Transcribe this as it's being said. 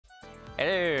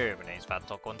Hello, my name's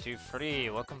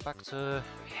FatTalk123. Welcome back to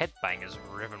Headbangers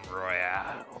Rhythm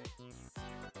Royale.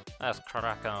 Let's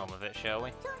crack on with it, shall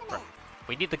we? Right.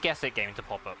 We need the Guess It game to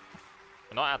pop up.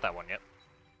 We're not at that one yet.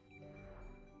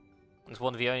 It's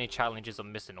one of the only challenges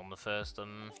I'm missing on the first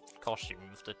costume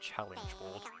of the challenge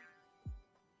board.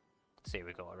 Let's see what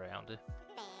we got around here.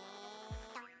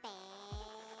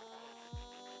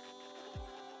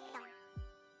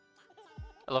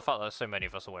 I love the fact that so many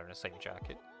of us are wearing the same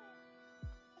jacket.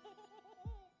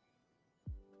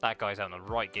 That guy's having a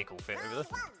right giggle fit over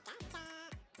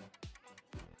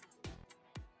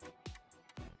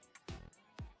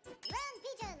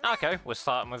there. Okay, we're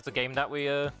starting with the game that we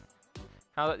had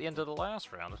at the end of the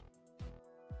last round.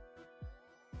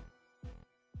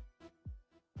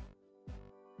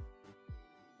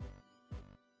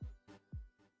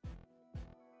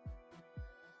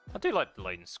 I do like the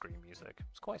loading screen music.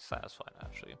 It's quite satisfying,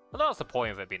 actually. I know that's the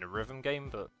point of it being a rhythm game,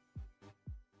 but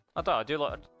I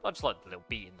just like the little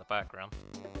beat in the background.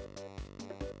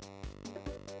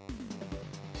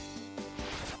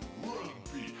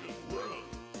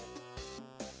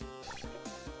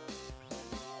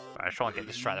 Right, I try and get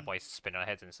distracted by spinning our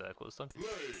heads in circles then.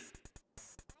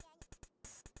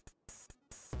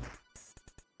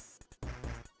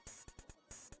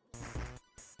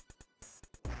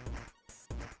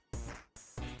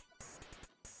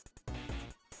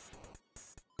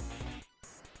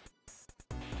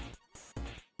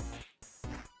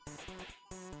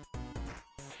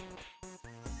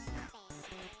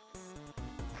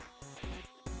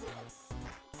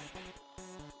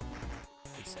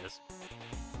 He says.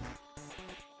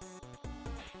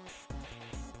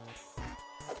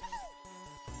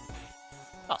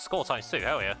 Oh, score times 2,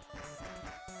 hell yeah.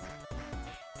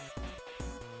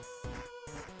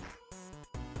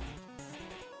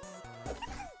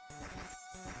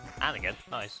 And again,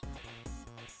 nice.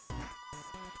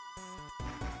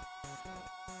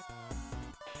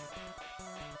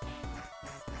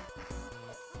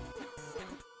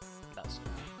 Nuts.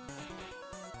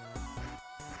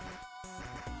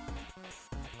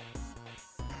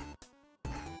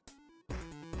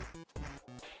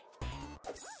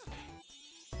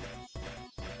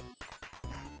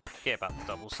 Get about the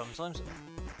doubles sometimes.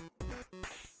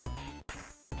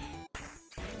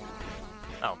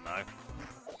 Oh no.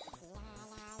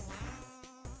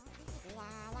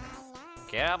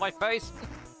 Get out of my face!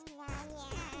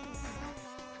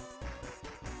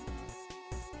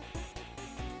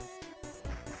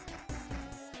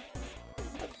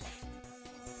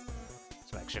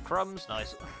 Some extra crumbs,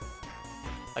 nice.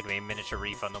 That could be a miniature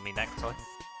refund on me necktie.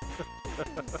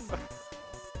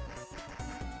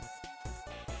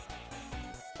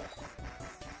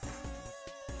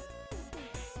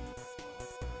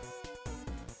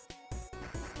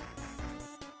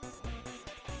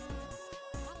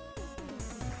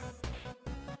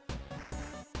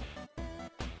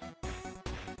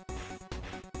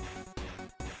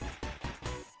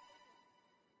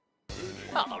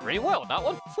 Oh, not really well, that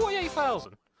one.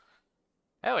 48,000.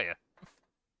 Hell yeah.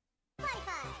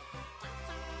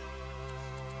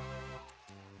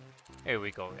 Here we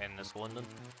go in this one then.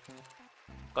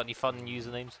 Got any fun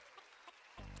usernames?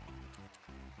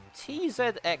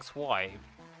 TZXY.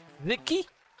 Ziki?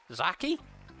 Zaki?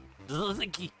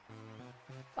 Ziki?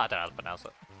 I don't know how to pronounce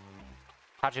it.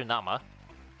 Hajunama.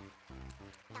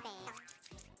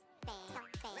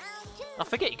 I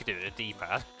forget you could do it with a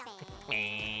D-pad.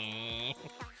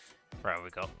 Right,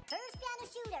 we go.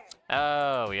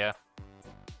 Oh, yeah.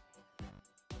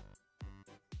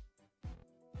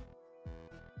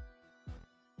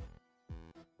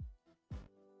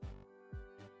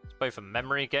 It's both a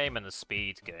memory game and a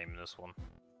speed game, this one.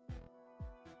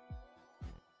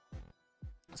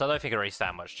 So I don't think I really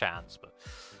stand much chance, but...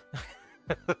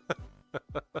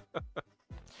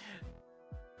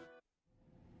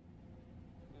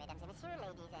 Mesdames et messieurs,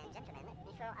 ladies and gentlemen,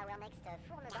 before our next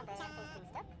Fourme Dentaire hosting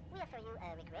stop, we offer you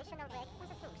a recreational break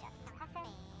with a slingshot. Have fun!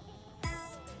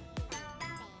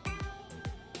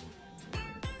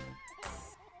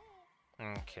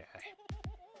 Okay.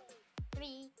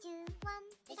 3, 2, 1,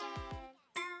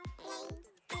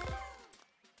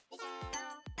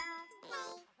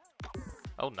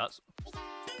 Oh, nuts.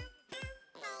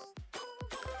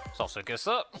 It's also good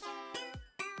up.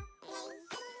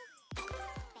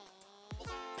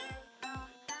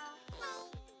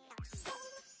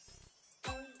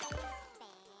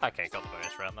 Okay, got the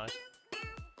bonus round, nice.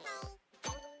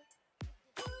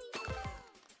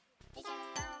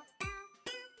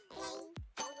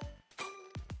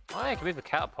 Oh, yeah, you can move the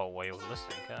catapult while you're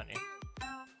listening, can't you?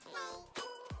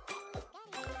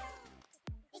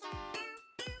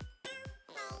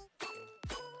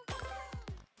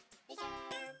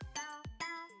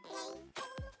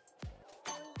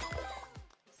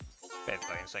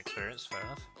 bonus experience, fair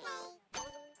enough.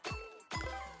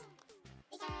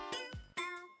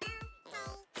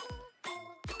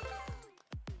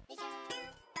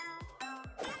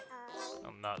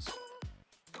 Oh, nuts.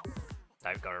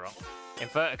 No, got it wrong.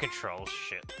 Inverted controls,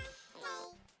 shit.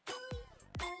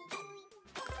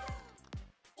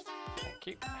 Thank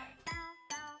you.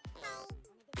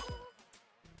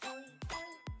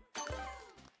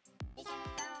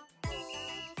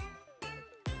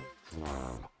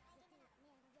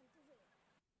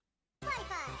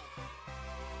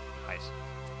 Nice.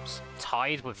 Just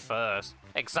tied with first.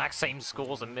 Exact same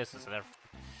scores and misses and everything.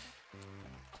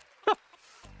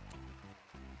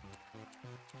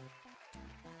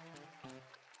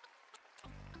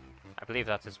 I believe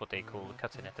that is what they call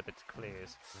cutting it a bit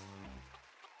clears.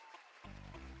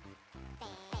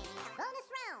 Bonus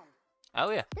round.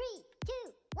 Oh yeah. 3, 2,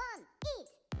 1, eat.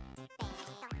 Finish.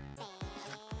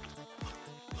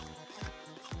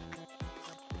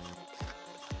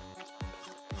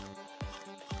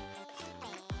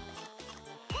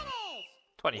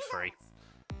 23.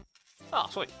 Oh,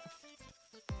 sweet.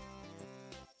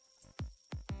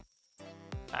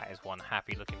 That is one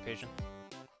happy looking pigeon.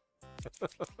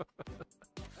 Round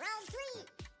 3.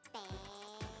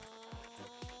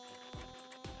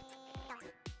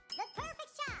 The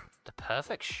perfect shot. The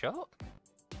perfect shot?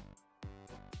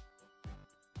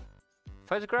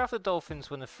 Photograph the dolphins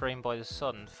when they're framed by the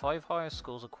sun. 5 highest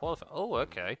scores are qualified. Oh,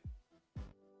 okay.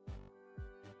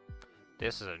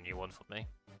 This is a new one for me.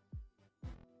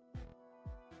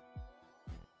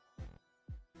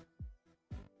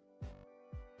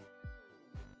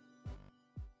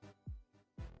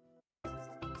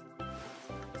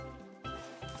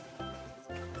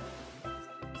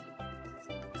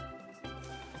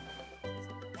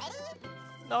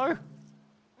 No. Memorize.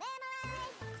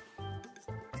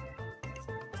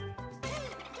 3,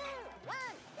 2, 1,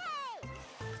 play.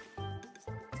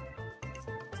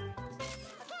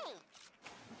 Okay.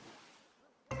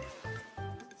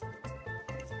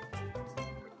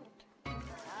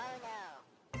 Oh no.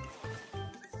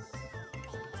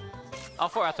 I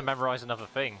thought I had to memorize another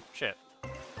thing. Shit.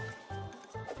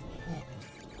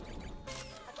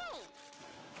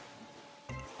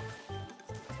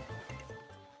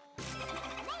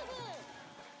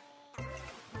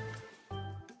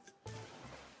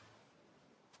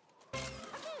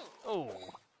 Oh,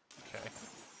 okay.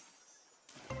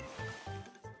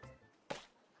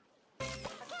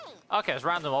 Okay, there's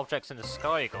random objects in the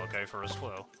sky you gotta go for as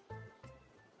well.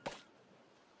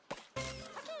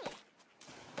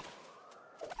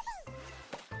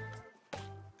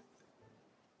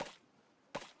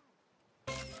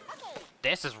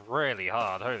 This is really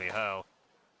hard, holy hell.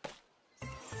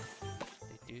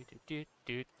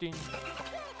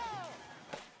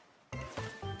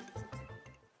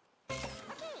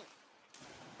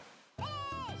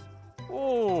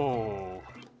 Ooh,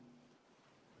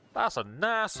 that's a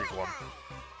nasty one.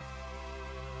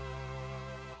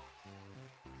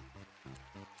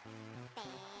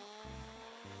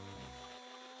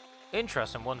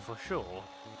 Interesting one for sure.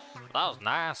 That was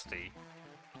nasty.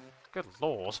 Good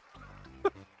lord.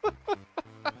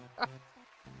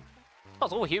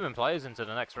 That's all human players into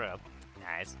the next round.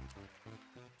 Nice.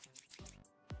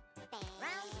 Round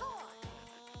 4.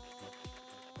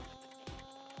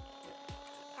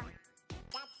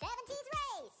 That's 70's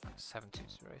race.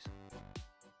 70s race.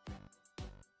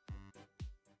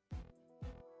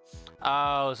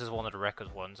 Oh, this is one of the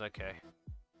record ones, okay.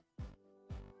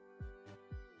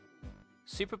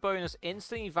 Super bonus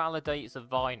instantly validates the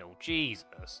vinyl.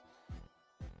 Jesus.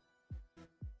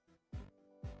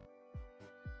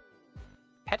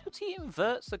 Penalty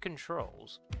inverts the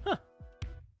controls. Huh.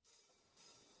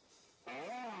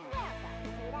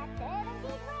 Welcome to that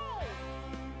 70's race.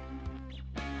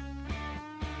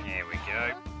 Here we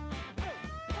go.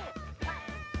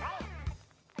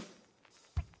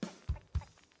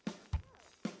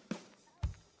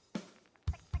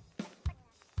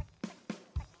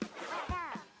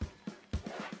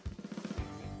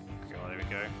 God, there we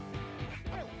go.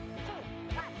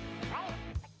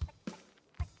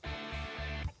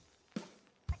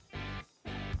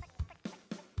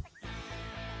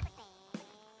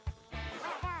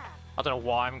 I don't know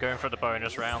why I'm going for the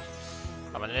bonus round.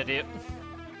 I'm an idiot.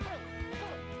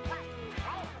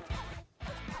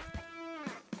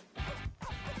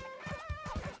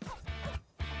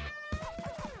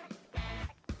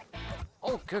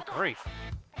 Oh, good grief.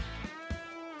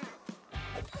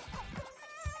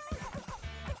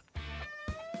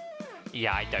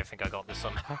 Yeah, I don't think I got this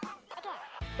somehow.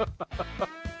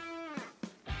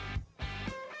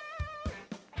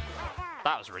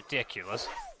 That was ridiculous.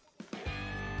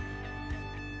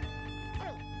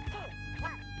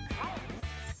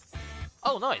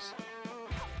 Oh, nice.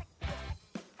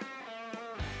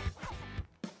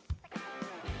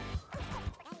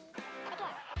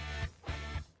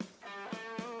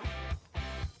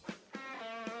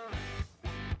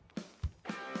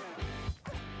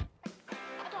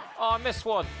 Oh, I missed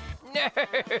one. No!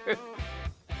 I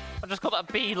just got that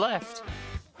B left.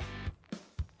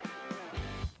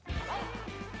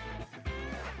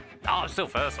 Oh, I'm still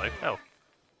first though. Oh.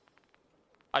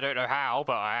 I don't know how,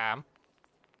 but I am.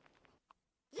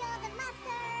 You're the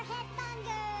master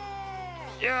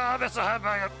headbanger! Yeah, Mr.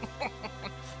 Headbanger!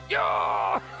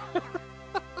 Yeah!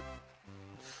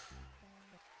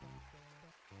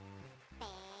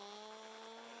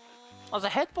 I was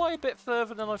ahead by a bit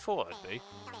further than I thought I'd be.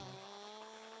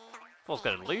 I was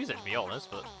going to lose it, to be honest,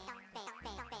 but...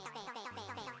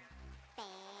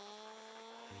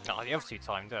 Oh, the other two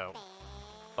timed out.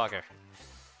 Bugger.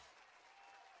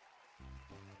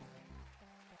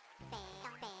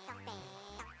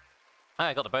 Ah,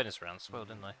 I got the bonus round as well,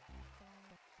 didn't I?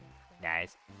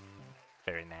 Nice.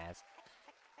 Very nice.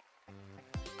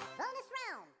 Bonus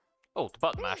round! Oh, the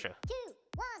button masher. 2,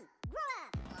 1, roll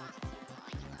up!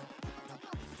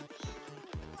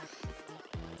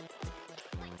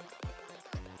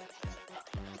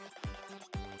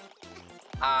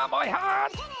 Ah, my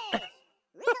hand!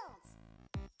 Results!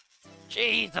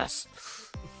 Jesus!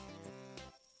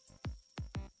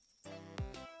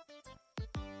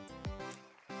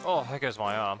 Oh, there goes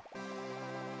my arm.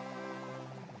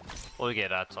 What do we get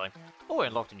that time? Oh, I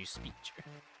unlocked a new speech.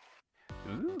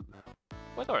 Ooh.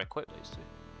 Where do I equip these two?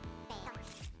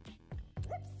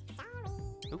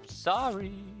 Oops,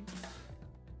 sorry.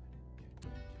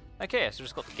 Okay, so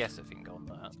just got to guess thing on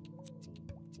that.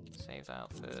 Saved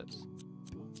outfits.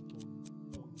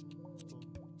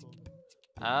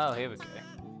 Oh, here we go.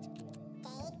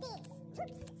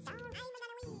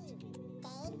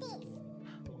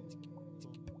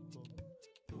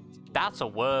 That's a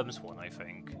worms one, I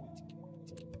think.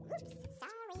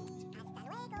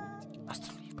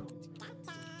 Hasta luego.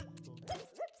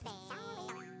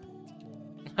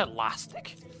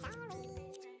 Elastic.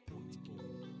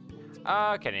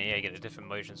 Okay, yeah, you get a different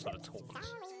motions for the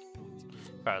taunts.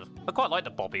 Fair enough. I quite like the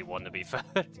Bobby one, to be fair.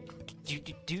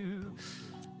 Do.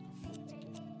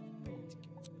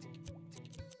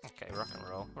 Okay, rock and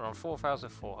roll. We're on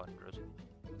 4,400.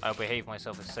 I'll behave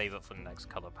myself and save up for the next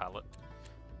colour palette.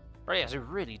 Right, yeah, so we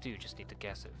really do just need to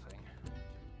guess it thing.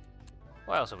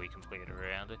 What else have we completed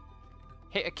around it?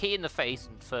 Hit a key in the face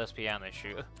and first piano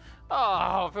shooter. Oh,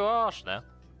 I feel harsh now.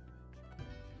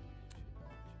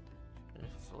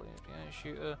 Piano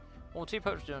shooter. Well, 2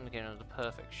 poets during the game of the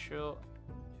perfect shot.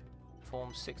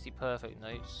 Form 60 perfect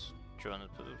notes during the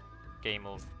game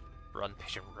of Run,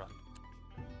 Pigeon, Run.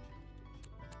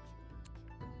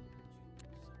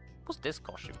 What's this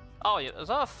costume? Oh, yeah, is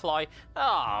that a fly?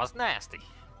 Oh, it's nasty.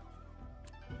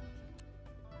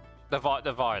 The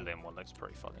violin one looks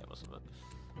pretty funny, I must admit.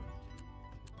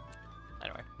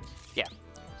 Anyway, yeah.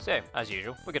 So, as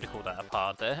usual, we're going to call that a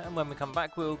part there, and when we come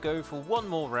back, we'll go for one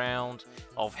more round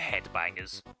of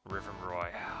Headbangers Rhythm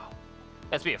Royale.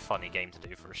 Let's be a funny game to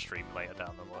do for a stream later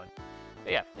down the line.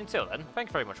 But yeah, until then, thank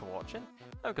you very much for watching.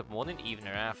 Have a good morning, evening,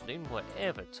 or afternoon,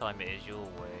 whatever time it is your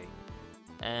way.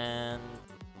 And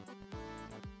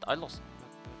I lost.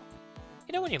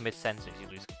 You know when you're mid-sentence, you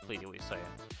lose completely what you're saying.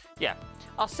 Yeah,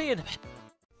 I'll see you in a bit.